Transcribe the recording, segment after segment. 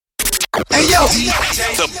Hey yo,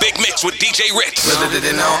 The Big Mix with DJ Ritz. I'm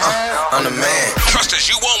the man. Trust us,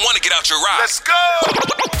 you won't want to get out your ride. Let's go.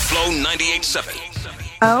 Flow 98.7.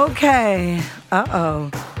 Okay.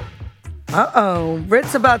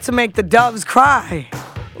 Ritz about to make the doves cry.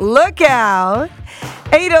 Look out.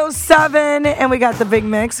 8:07, and we got the Big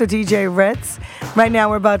Mix with DJ Ritz. Right now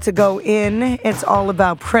we're about to go in. It's all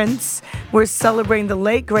about Prince. We're celebrating the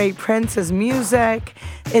late, great Prince's music.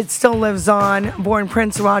 It still lives on. Born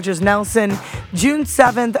Prince Rogers Nelson, June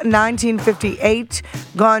 7th, 1958.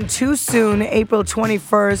 Gone too soon, April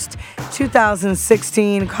 21st,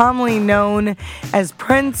 2016. Commonly known as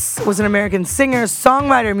Prince, was an American singer,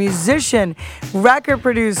 songwriter, musician, record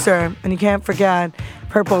producer, and you can't forget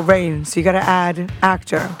Purple Rain, so you gotta add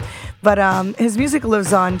actor. But his music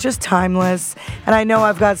lives on, just timeless. And I know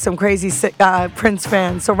I've got some crazy Prince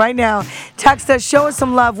fans. So right now, text us, show us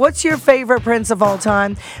some love. What's your favorite Prince of all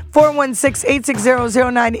time?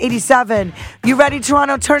 416-860-0987. You ready,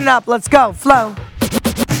 Toronto? Turn it up. Let's go. Flow.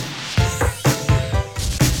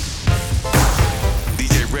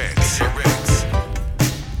 DJ Ritz.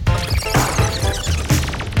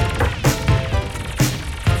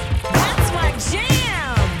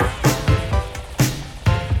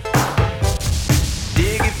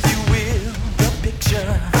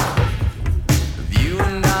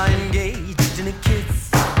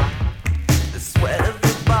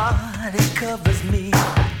 Covers me.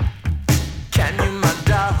 Can you, my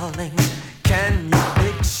darling? Can you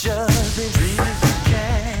picture this? Dream if you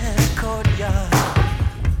can, a courtyard,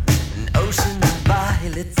 an ocean of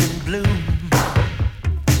violets in bloom.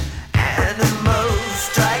 Animals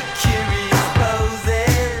strike curious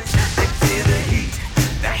poses. They feel the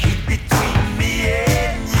heat between me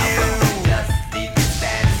and you. Just leave me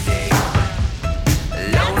standing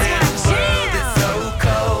alone in a world that's so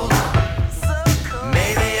cold.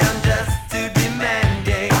 Maybe I'm just too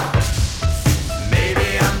demanding.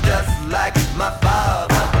 Maybe I'm just like my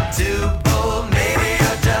father, too bold. Maybe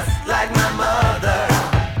you're just like my mother.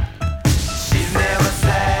 She's never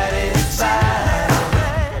satisfied.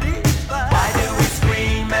 Why do we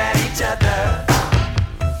scream at each other?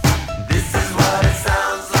 This is what it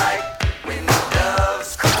sounds like when the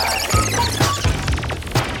doves cry.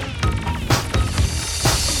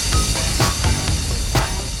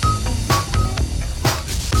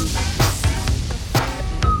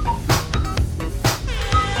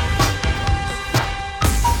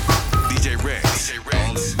 DJ Ritz.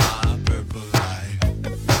 All of my purple life,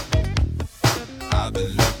 I've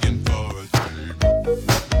been looking for a dream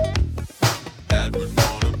that would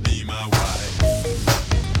wanna be my wife.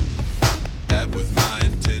 That was my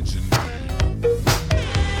intention.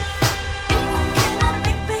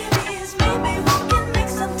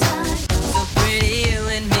 So pretty, you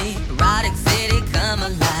and me, erotic city, come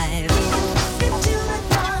alive.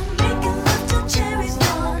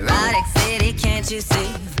 Erotic city, can't you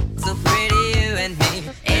see? So pretty, you and me.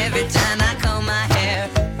 Every time I comb my hair,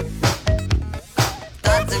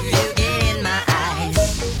 thoughts of you get in my eyes.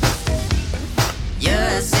 You're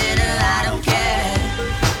a sinner, I don't care.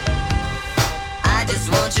 I just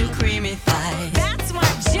want your creamy thighs. That's my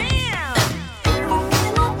jam.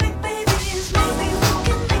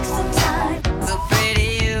 So pretty,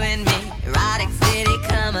 you and me, erotic city,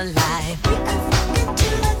 come alive.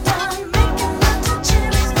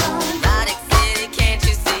 Erotic city, can't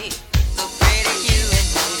you see? So pretty, you and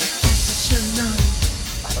me. Should know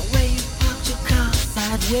by the way you parked your car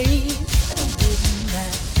sideways. I wouldn't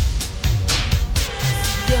lie.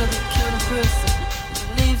 You're the kind of person who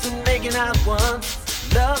believes in making out once,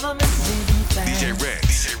 love them and leaving fast. DJ Ritz.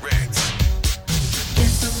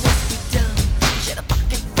 Guess I must be dumb. She had a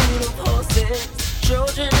pocket full of horses,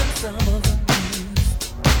 Trojan and some of them used.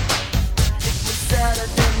 It was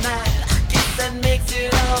Saturday night. I guess that makes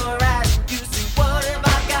it alright. You see, what have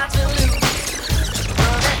I got to lose?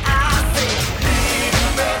 Honey, I say, little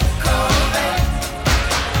red Corvette.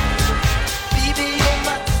 Baby, you're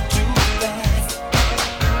much too fast.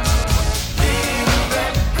 Little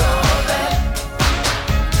red Corvette.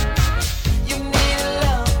 You need a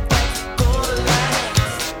love that's gonna last.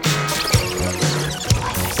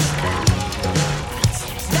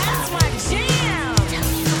 That's my jam.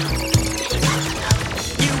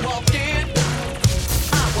 You walked in,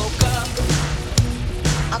 I woke up.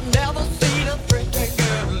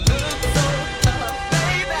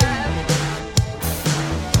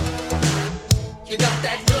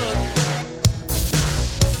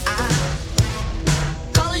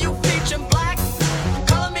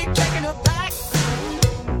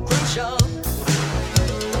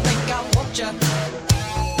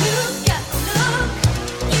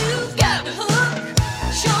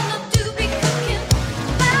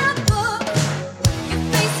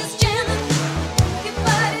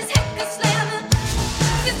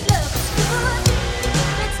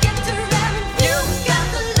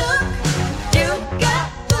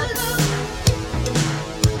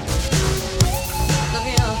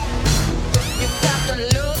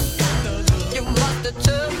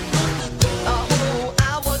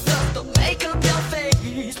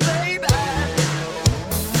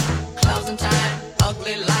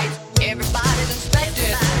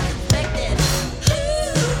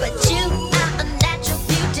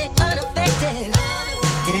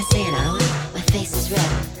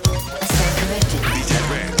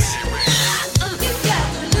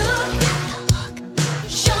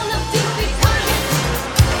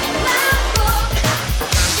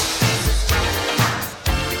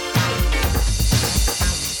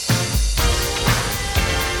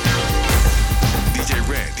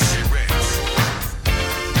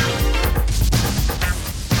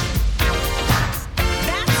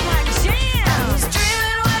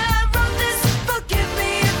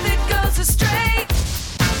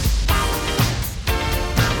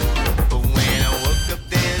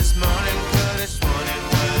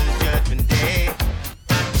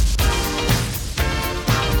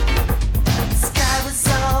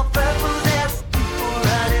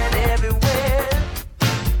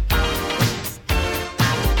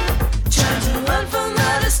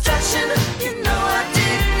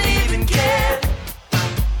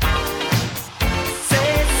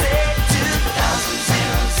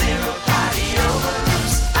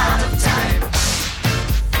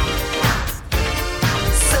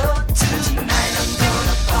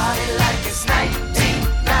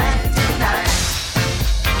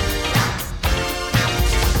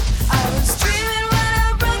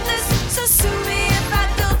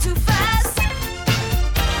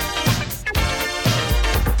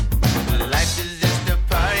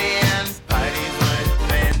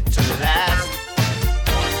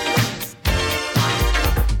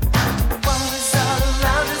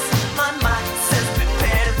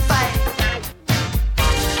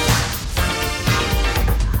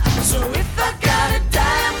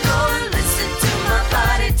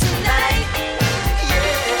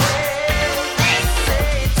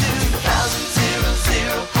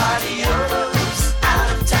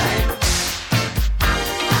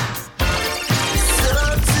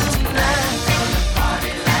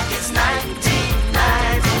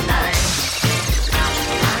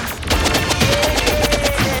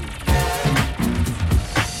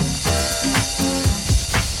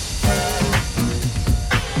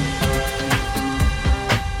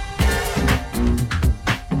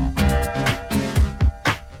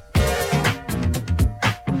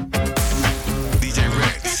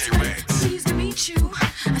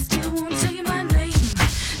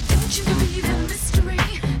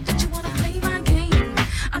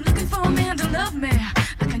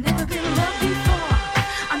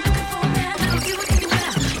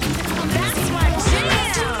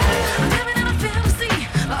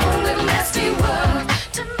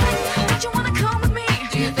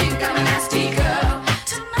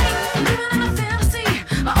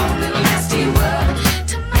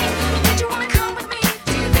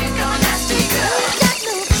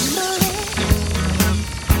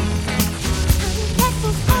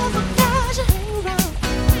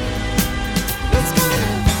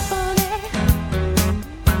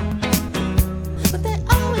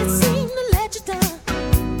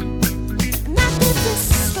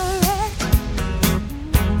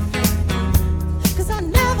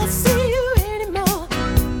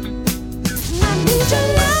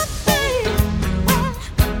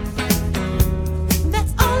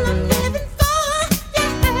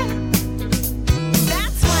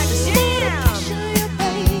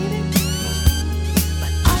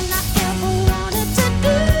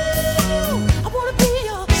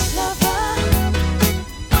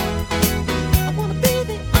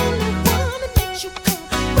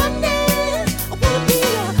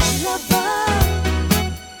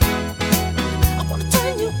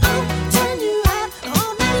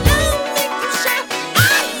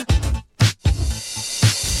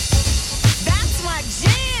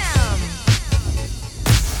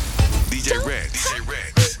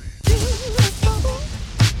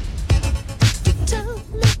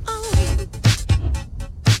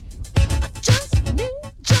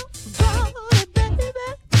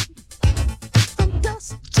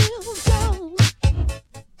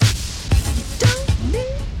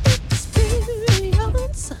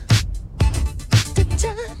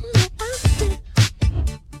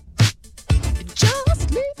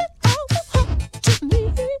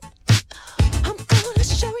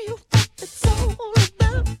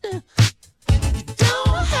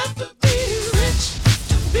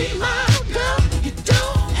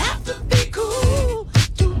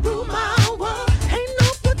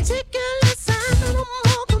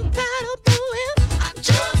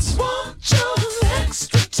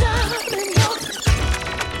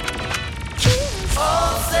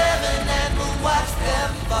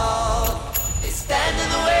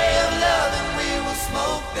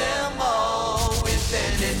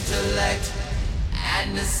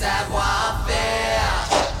 and the savoir-faire.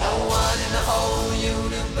 No one in the whole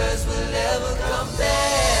universe will ever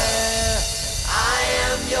compare. I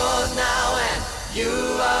am yours now and you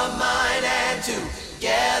are mine, and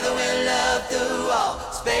together we'll love through all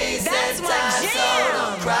space That's and my time. So jam.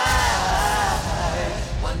 don't cry.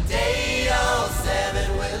 One day all seven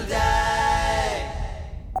will die.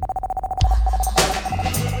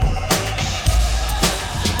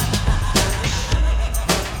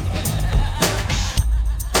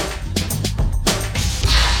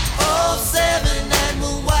 All seven and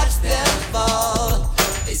we'll watch them fall.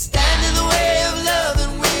 They stand in the way of love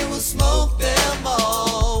and we will smoke them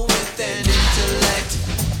all. With an intellect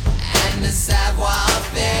and a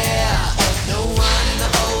savoir-faire, no one in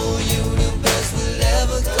the whole universe will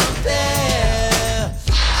ever compare.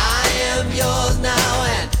 I am yours now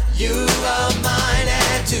and you are mine,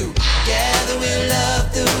 and together we'll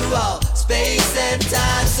love through all space and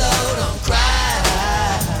time. So don't cry.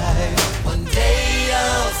 One day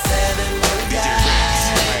all seven will die.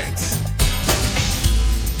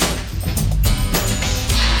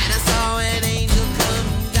 And I saw an angel come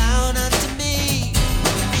down unto me.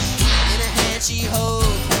 In her hand she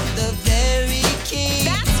holds the very key.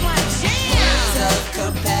 That's my jam. Words of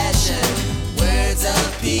compassion, words of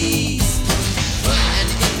peace. And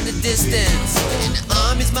in the distance, an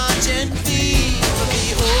army's marching feet. But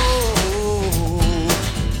behold,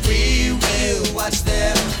 we will watch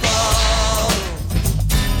them fall.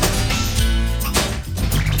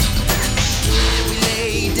 And we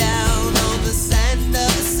lay down on the sand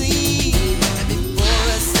of the sea, and before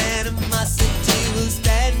us animosity will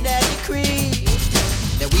stand and decree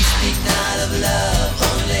that we speak not of love,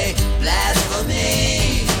 only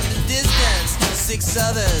blasphemy. In the distance, 6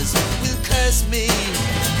 others will curse me.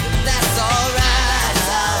 That's alright,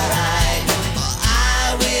 for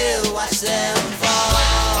I will watch them fall.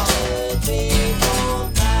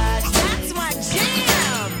 That's my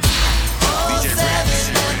jam. All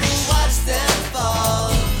seven and we'll watch them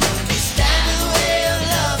fall. They stand in the way of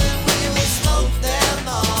love and we will smoke them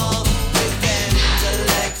all. With an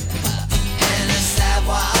intellect and a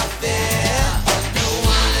savoir-faire, no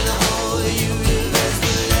one in the whole universe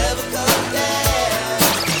will ever compare.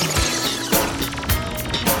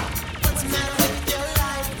 What's the matter with your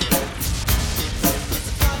life? Is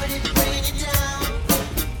it poverty bringing you down?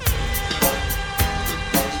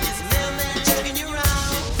 Is a mailman checking you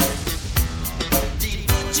round? Did you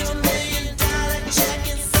put your $1 million check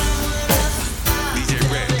in someone else's house? DJ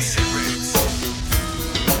Ritz.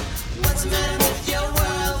 What's the matter with your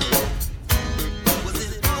world? Was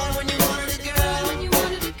it born when you wanted a girl?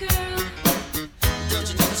 Don't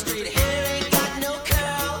you know the street hair ain't got no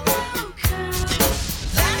curl?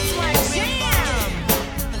 That's my jam.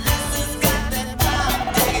 Alyssa's got that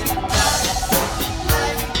pop, digging pop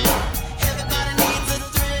life. Everybody needs a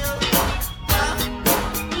thrill. Pop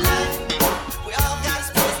life. We all got a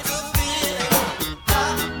space to feel.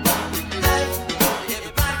 Pop life.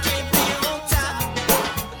 Everybody can't be on top.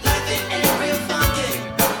 Life ain't real funky.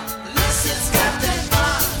 Alyssa's got that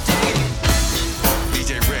pop, digging.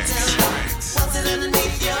 DJ Ritz. What's it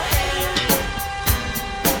underneath your hair?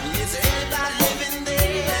 Is there anybody living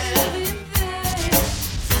there?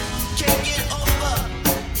 Can't get over.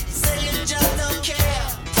 Say you just don't care.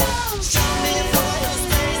 Show me a boy who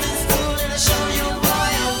stays in school and I'll show you a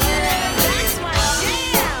boy who wins. That's my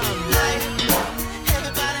jam. Life.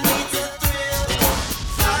 Everybody needs a thrill.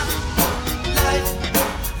 Pop life.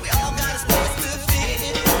 We all got a space to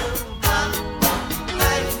feel. Pop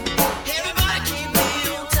life. Everybody can't be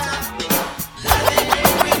on top. Life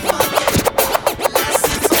ain't real funky.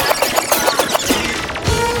 Alyssa's got that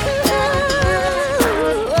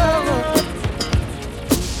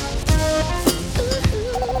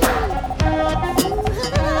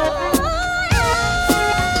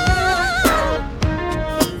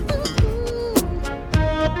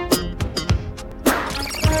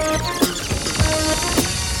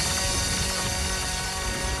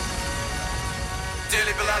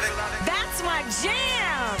Dearly beloved, That's my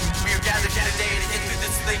jam. we are gathered here today to get through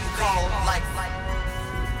this thing called life.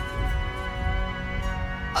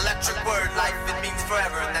 Electric word, life, it means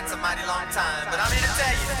forever, and that's a mighty long time. But I'm here to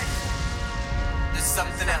tell you, there's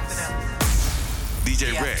something else.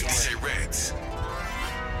 DJ Yeah. Ritz.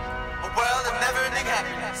 A world of never-ending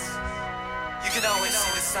happiness. You can always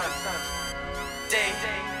see the sun, day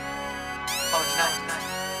or night.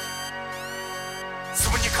 So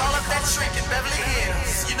when you call up that shrink in Beverly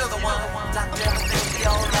Hills, you know the one, Dr. Everything be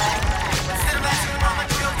alright. Instead of asking how much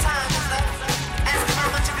of your time is left, ask him how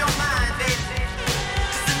much of your mind, baby.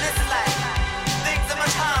 'Cause in this life, things are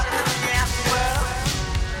much harder than the afterworld.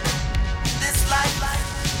 This life,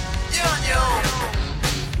 you're on your own.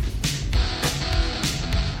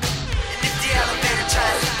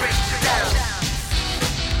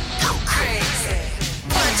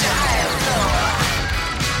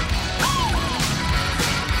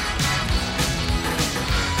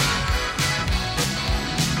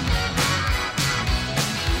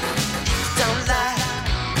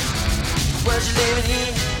 living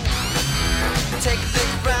here. Take a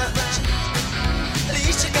look around. At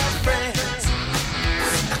least you got friends.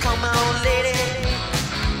 I call my old lady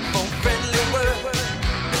for a friendly word.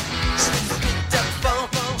 She picked up the phone,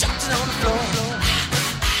 dropped it on the floor.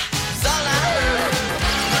 It's all I heard.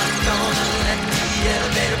 I'm gonna let the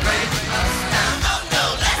elevator break us now. Oh no,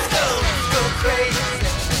 let's go crazy.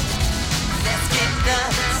 Let's get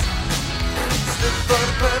nuts. Look for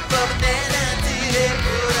the purple banana till they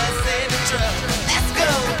put us in the truck. Let's go.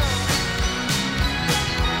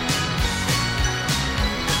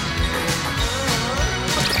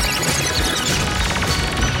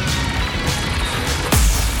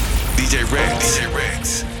 DJ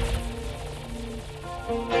Ritz.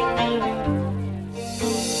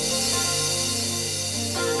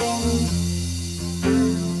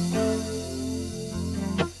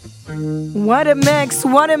 What a mix,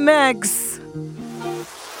 what a mix.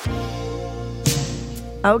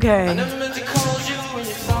 Okay.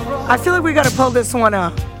 I feel like we gotta pull this one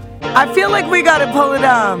up. I feel like we gotta pull it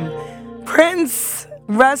up. Prince,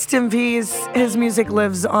 rest in peace. His music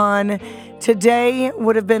lives on. Today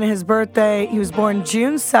would have been his birthday. He was born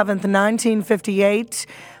June 7th, 1958.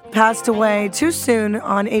 Passed away too soon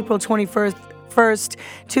on April 21st,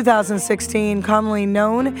 2016. Commonly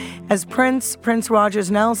known as Prince, Prince Rogers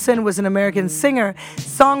Nelson was an American singer,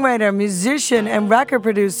 songwriter, musician, and record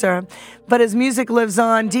producer. But his music lives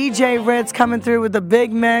on. DJ Ritz coming through with a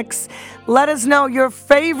big mix. Let us know your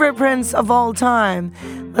favorite Prince of all time.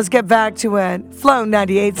 Let's get back to it. Flow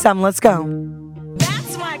 98.7, let's go.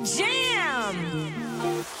 That's my jam.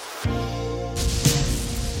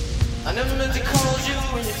 I never meant to call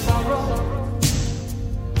you in your sorrow.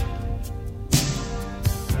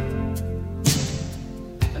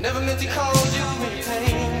 I never meant to call you in your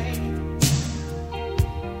pain.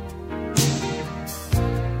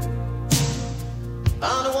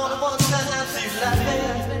 I don't want to want to see you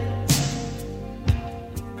laughing.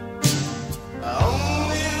 I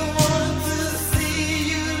only want to see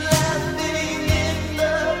you laughing in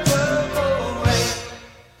the purple rain.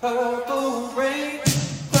 Purple rain.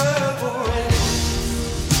 Purple rain.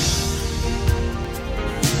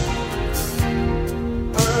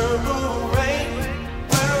 Purple rain.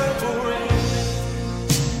 Purple rain.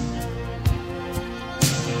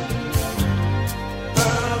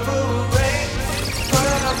 Purple rain.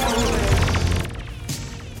 Purple rain.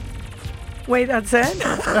 Wait, that's it?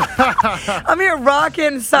 I'm here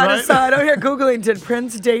rocking side to Right? side. I'm here Googling, did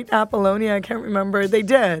Prince date Apollonia? I can't remember. They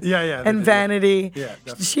did. Yeah, they And did. Vanity. Yeah,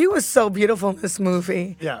 definitely. She was so beautiful in this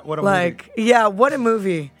movie. Yeah, what a like, movie. yeah, what a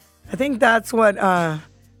movie. I think that's what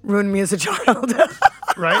ruined me as a child.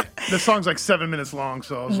 Right? The song's like 7 minutes long,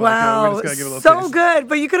 so I was Wow, like, we're just gonna give it a little so taste. good.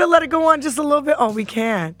 But you could have let it go on just a little bit. Oh, we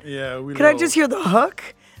can't. Yeah, we Could I just hear the hook?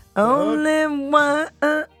 Only one.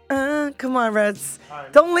 Come on, Reds.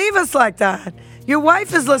 Don't leave us like that. Your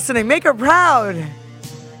wife is listening. Make her proud. Baby,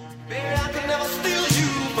 I can never steal you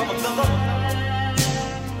from another.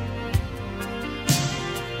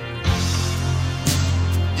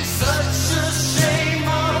 It's such a shame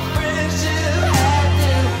our friendship had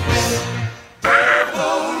to end.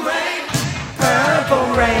 Purple rain. Purple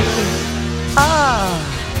rain. Ah.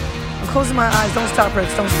 I'm closing my eyes. Don't stop,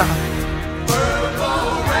 Reds. Don't stop.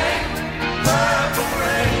 Purple rain. Purple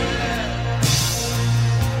rain.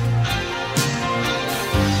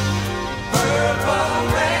 Purple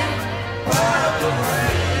rain. Purple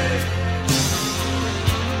rain.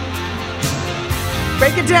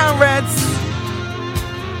 Break it down, Reds.